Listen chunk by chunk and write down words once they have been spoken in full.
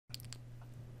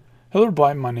Hello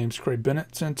everybody, my name is Craig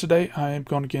Bennett, and today I am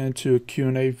going to get into a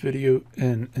Q&A video.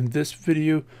 And in this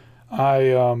video,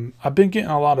 I've been getting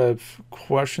a lot of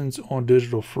questions on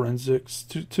digital forensics,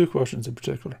 two questions in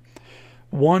particular.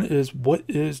 One is, what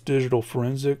is digital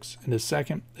forensics? And the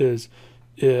second is,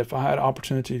 if I had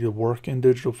opportunity to work in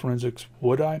digital forensics,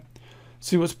 would I?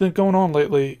 See, what's been going on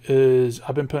lately is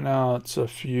I've been putting out a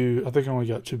few, I think I only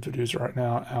got 2 videos right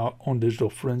now out on digital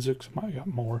forensics. I might have got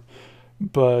more.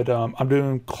 But I'm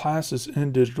doing classes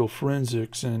in digital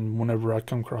forensics, and whenever I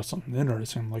come across something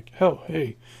interesting, I'm like, oh,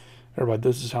 hey, everybody,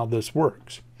 this is how this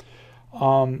works.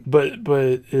 But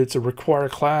it's a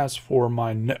required class for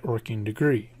my networking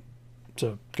degree.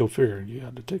 So go figure, you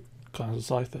had to take classes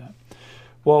like that.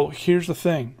 Well, here's the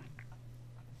thing.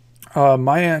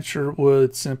 My answer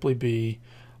would simply be,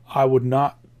 I would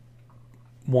not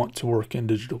want to work in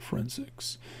digital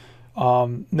forensics.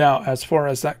 Now, as far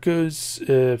as that goes,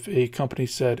 if a company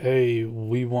said, hey,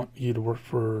 we want you to work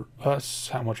for us,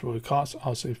 how much would it cost?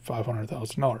 I'll say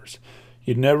 $500,000.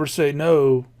 You'd never say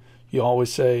no. You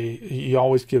always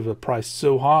give a price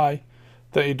so high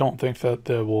that you don't think that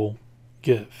they will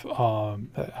give.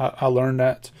 I learned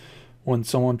that when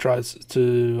someone tries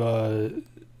to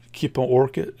keep an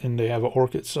orchid, and they have an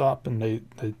orchid shop, and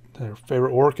their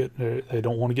favorite orchid, they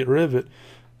don't want to get rid of it.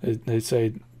 They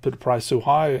say, put the price so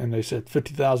high, and they said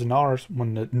 $50,000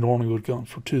 when it normally would come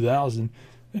for $2,000,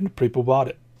 and the people bought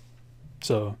it.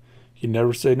 So you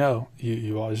never say no.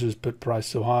 You always just put the price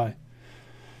so high.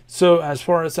 So as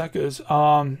far as that goes,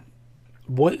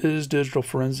 what is digital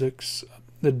forensics?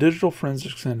 The digital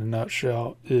forensics in a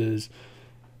nutshell is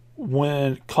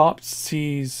when cops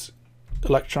sees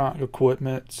electronic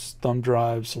equipment, thumb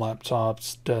drives,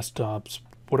 laptops, desktops,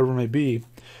 whatever it may be,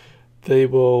 they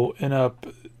will end up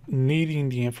needing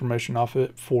the information off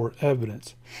it for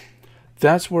evidence.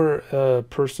 That's where a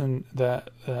person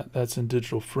that's in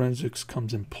digital forensics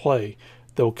comes in play.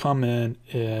 They'll come in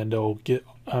and they'll get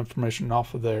information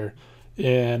off of there,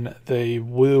 and they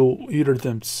will either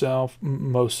themselves,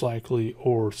 most likely,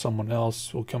 or someone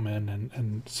else will come in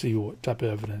and see what type of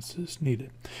evidence is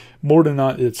needed. More than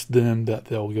not, it's them that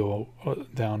they'll go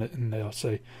down it and they'll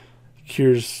say,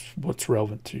 here's what's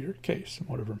relevant to your case and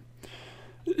whatever.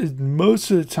 Most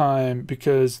of the time,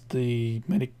 because the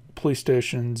many police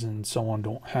stations and so on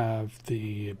don't have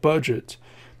the budget,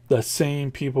 the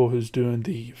same people who's doing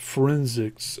the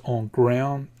forensics on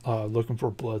ground, looking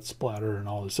for blood splatter and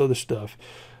all this other stuff,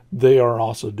 they are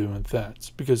also doing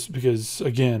that because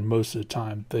again, most of the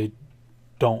time they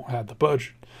don't have the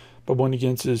budget. But when it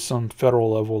gets to some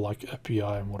federal level like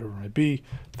FBI and whatever it may be,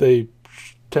 they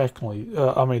technically,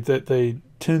 they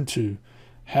tend to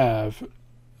have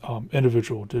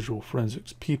individual digital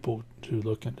forensics people to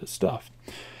look into stuff.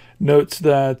 Notes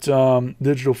that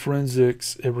digital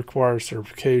forensics, it requires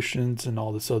certifications and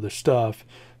all this other stuff,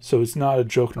 so it's not a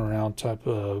joking around type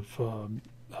of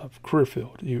career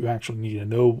field. You actually need to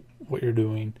know what you're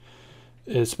doing,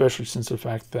 especially since the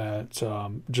fact that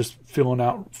just filling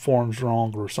out forms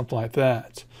wrong or something like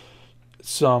that,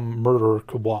 some murderer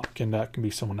could walk, and that can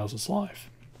be someone else's life.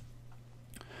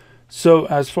 So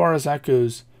as far as that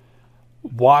goes,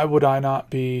 why would I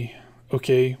not be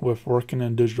okay with working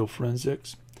in digital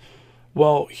forensics?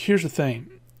 Well, here's the thing.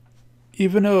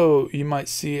 Even though you might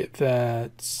see it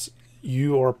that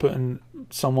you are putting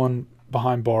someone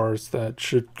behind bars that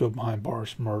should go behind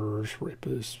bars, murderers,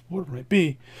 rapists, whatever it may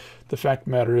be, the fact of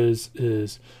the matter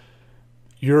is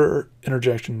you're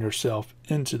interjecting yourself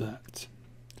into that.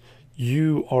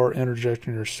 You are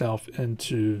interjecting yourself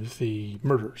into the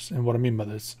murders. And what I mean by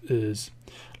this is,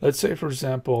 let's say, for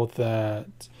example,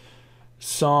 that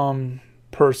some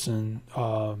person,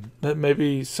 that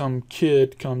maybe some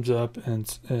kid comes up and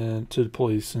to the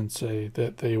police and say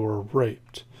that they were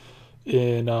raped.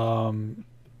 And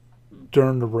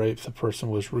during the rape, the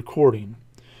person was recording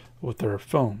with their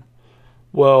phone.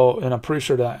 Well, and I'm pretty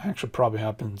sure that actually probably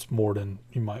happens more than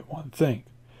you might want to think.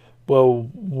 Well,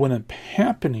 when it's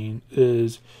happening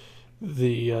is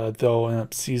they'll end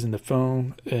up seizing the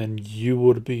phone, and you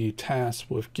would be tasked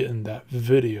with getting that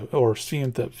video or seeing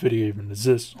if that video even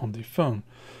exists on the phone.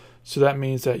 So that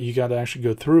means that you got to actually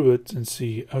go through it and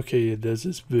see, okay, does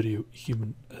this video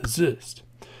even exist?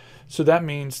 So that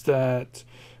means that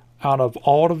out of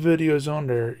all the videos on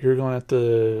there, you're going to have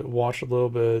to watch a little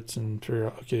bit and figure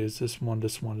out, okay, is this one,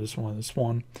 this one, this one, this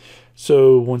one.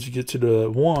 So once you get to the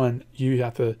one, you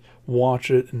have to watch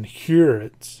it and hear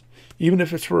it. Even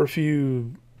if it's for a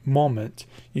few moments,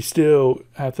 you still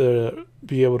have to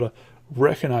be able to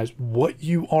recognize what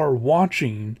you are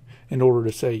watching in order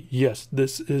to say, yes,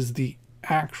 this is the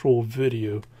actual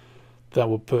video that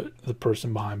will put the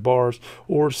person behind bars,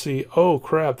 or see, oh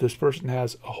crap, this person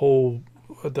has a whole,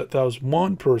 that was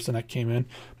one person that came in,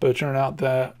 but it turned out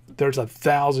that there's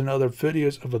 1,000 other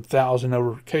videos of 1,000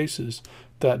 other cases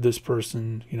that this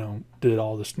person, did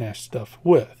all this nasty stuff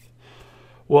with.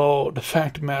 Well, the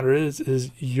fact of the matter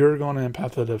is you're going to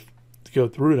have to go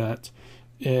through that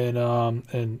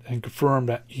and confirm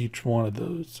that each one of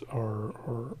those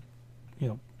are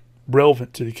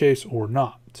relevant to the case or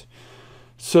not.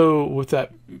 So with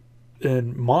that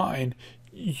in mind,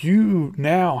 you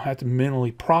now have to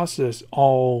mentally process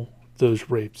all those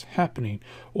rapes happening,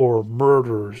 or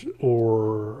murders,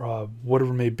 or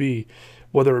whatever it may be,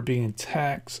 whether it be in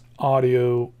text,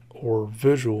 audio, or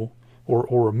visual,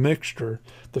 or a mixture.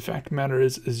 The fact of the matter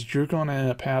is you're going to end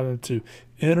up having to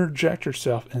interject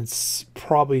yourself, and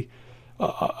probably,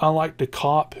 unlike the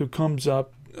cop who comes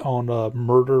up on a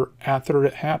murder after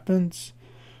it happens,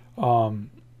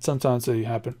 sometimes they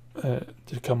happen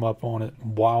to come up on it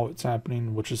while it's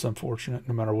happening, which is unfortunate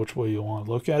no matter which way you want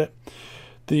to look at it.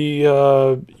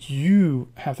 You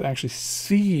have to actually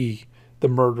see the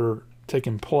murder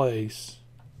taking place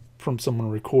from someone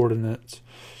recording it.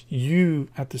 You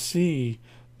have to see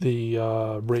the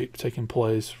rape taking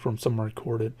place from someone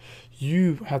recorded.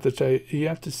 You have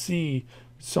to see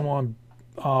someone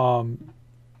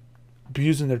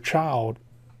abusing their child.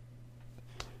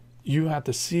 You have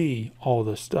to see all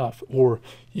this stuff, or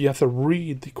you have to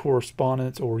read the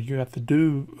correspondence, or you have to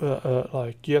do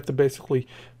you have to basically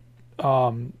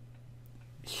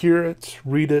hear it,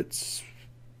 read it,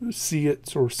 see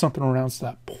it, or something around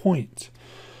that point.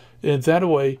 And that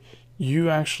way, you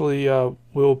actually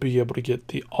will be able to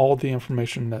get all the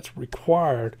information that's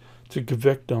required to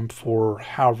convict them for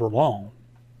however long.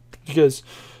 Because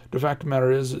the fact of the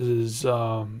matter is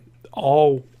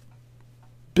all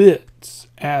bits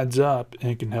adds up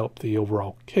and can help the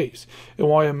overall case. And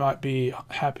while you might be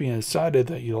happy and excited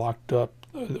that you locked up,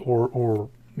 or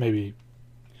maybe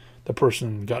the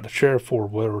person got the sheriff for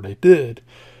whatever they did,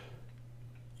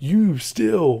 you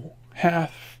still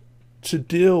have to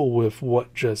deal with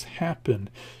what just happened.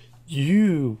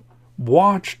 You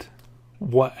watched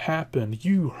what happened.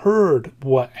 You heard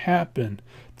what happened.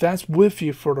 That's with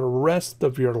you for the rest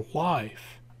of your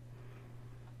life.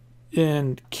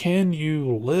 And can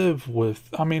you live with,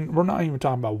 we're not even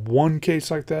talking about one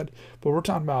case like that, but we're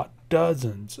talking about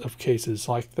dozens of cases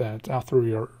like that out through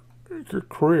your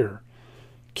career.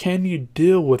 Can you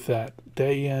deal with that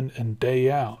day in and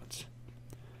day out?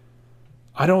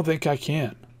 I don't think I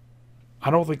can. I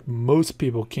don't think most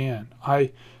people can.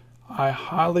 I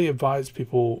highly advise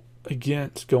people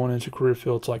against going into career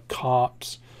fields like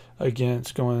cops,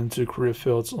 against going into career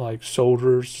fields like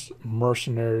soldiers,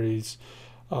 mercenaries,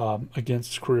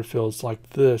 against career fields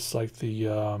like this, like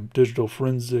the digital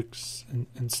forensics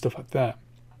and stuff like that.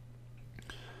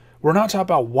 We're not talking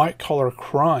about white-collar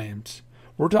crimes.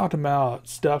 We're talking about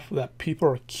stuff that people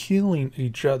are killing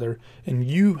each other, and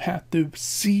you have to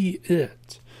see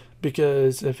it.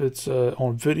 Because if it's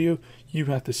on video, you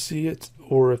have to see it,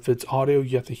 or if it's audio,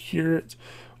 you have to hear it,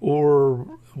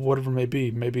 or whatever it may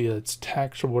be. Maybe it's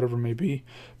text or whatever it may be.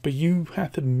 But you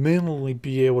have to mentally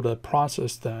be able to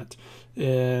process that.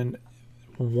 And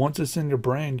once it's in your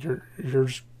brain, you're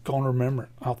just going to remember it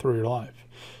all through your life.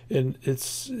 And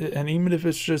even if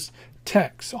it's just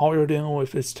text, all you're dealing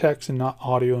with is text and not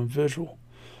audio and visual,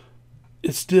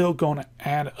 it's still going to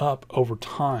add up over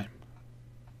time.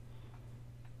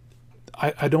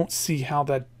 I don't see how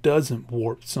that doesn't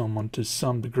warp someone to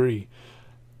some degree.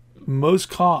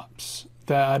 Most cops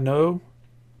that I know,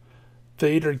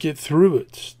 they either get through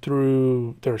it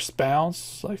through their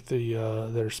spouse, like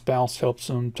their spouse helps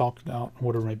them talk out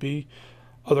whatever it may be,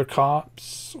 other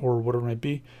cops or whatever it may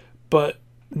be, but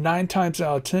 9 times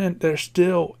out of 10, they're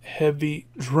still heavy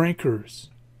drinkers.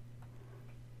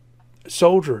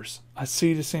 Soldiers, I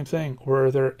see the same thing,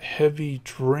 where they're heavy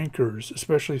drinkers,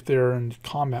 especially if they're in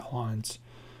combat lines.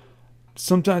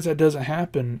 Sometimes that doesn't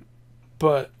happen,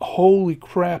 but holy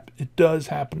crap, it does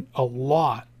happen a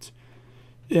lot.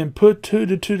 And put 2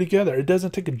 to 2 together. It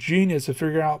doesn't take a genius to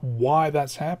figure out why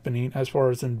that's happening as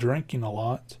far as them drinking a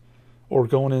lot or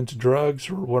going into drugs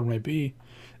or what it may be.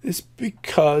 It's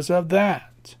because of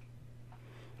that.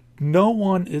 No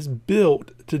one is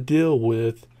built to deal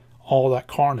with all that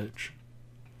carnage.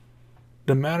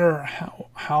 No matter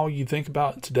how you think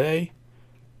about it today,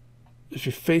 if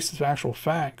you face the actual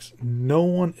facts, no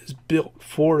one is built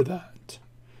for that.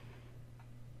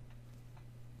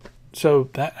 So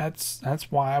that's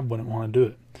why I wouldn't want to do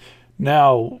it.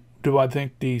 Now, do I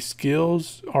think these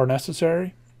skills are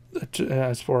necessary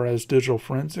as far as digital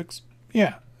forensics?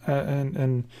 Yeah,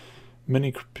 and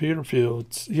many computer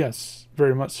fields, yes,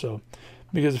 very much so.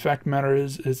 Because the fact of the matter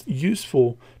is, it's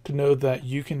useful to know that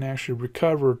you can actually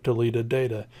recover deleted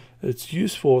data. It's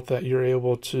useful that you're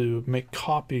able to make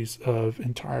copies of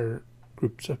entire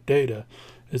groups of data.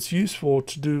 It's useful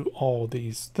to do all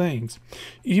these things.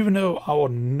 Even though I will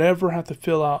never have to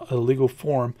fill out a legal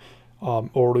form,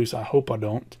 or at least I hope I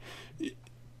don't,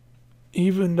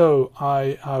 even though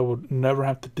I would never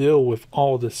have to deal with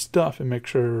all this stuff and make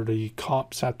sure the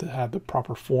cops have to have the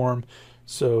proper form.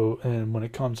 So, and when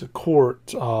it comes to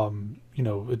court, you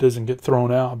know, it doesn't get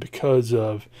thrown out because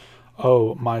of,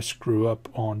 oh, my screw up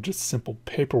on just simple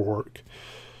paperwork.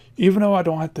 Even though I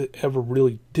don't have to ever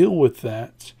really deal with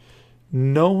that,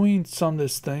 knowing some of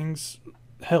these things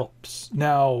helps.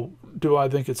 Now, do I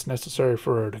think it's necessary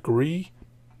for a degree?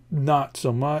 Not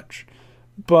so much,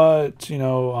 but you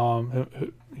know,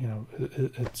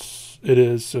 it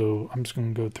is. So I'm just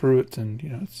going to go through it, and you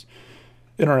know, it's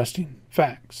interesting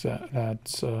facts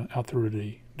that's out through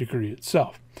the degree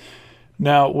itself.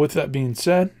 Now, with that being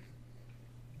said,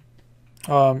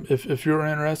 if you're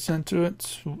interested into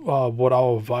it, what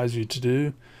I'll advise you to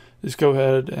do is go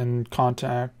ahead and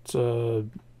contact, you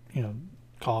know,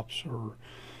 cops or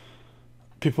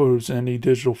people who's in the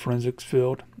digital forensics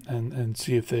field, and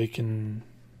see if they can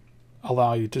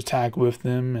allow you to tag with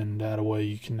them, and that way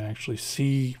you can actually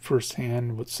see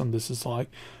firsthand what some of this is like.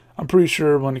 I'm pretty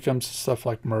sure when it comes to stuff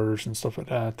like murders and stuff like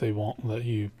that, they won't let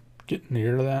you get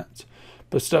near that.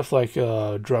 But stuff like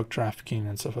drug trafficking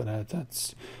and stuff like that,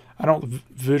 that's, I don't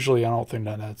think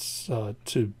that that's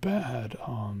too bad.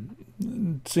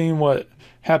 Seeing what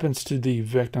happens to the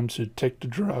victims who take the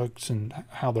drugs and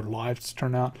how their lives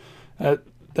turn out,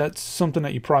 that's something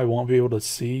that you probably won't be able to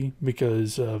see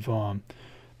because of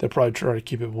they'll probably try to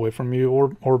keep it away from you,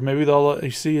 or maybe they'll let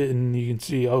you see it and you can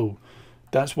see, oh,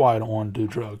 that's why I don't want to do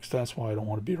drugs. That's why I don't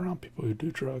want to be around people who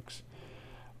do drugs.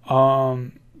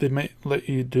 They may let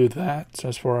you do that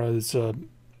as far as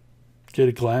get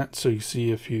a glance so you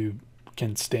see if you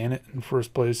can stand it in the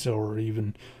first place or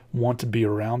even want to be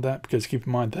around that, because keep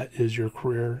in mind that is your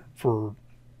career for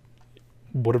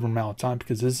whatever amount of time,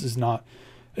 because this is not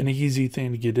an easy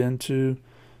thing to get into.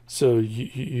 So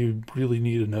you really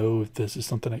need to know if this is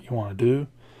something that you want to do.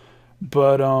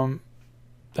 But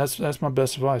that's my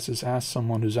best advice, is ask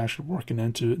someone who's actually working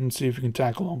into it and see if you can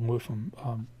tag along with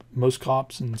them. Most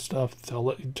cops and stuff, they'll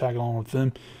let you tag along with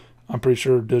them. I'm pretty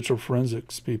sure digital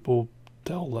forensics people,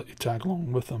 they'll let you tag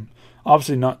along with them.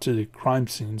 Obviously not to the crime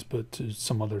scenes, but to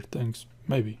some other things,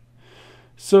 maybe.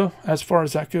 So as far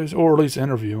as that goes, or at least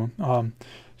interviewing.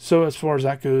 So as far as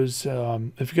that goes,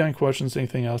 if you got any questions,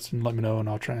 anything else, then let me know and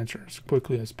I'll try to answer as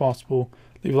quickly as possible.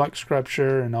 Leave a like, subscribe,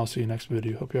 share, and I'll see you next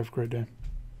video. Hope you have a great day.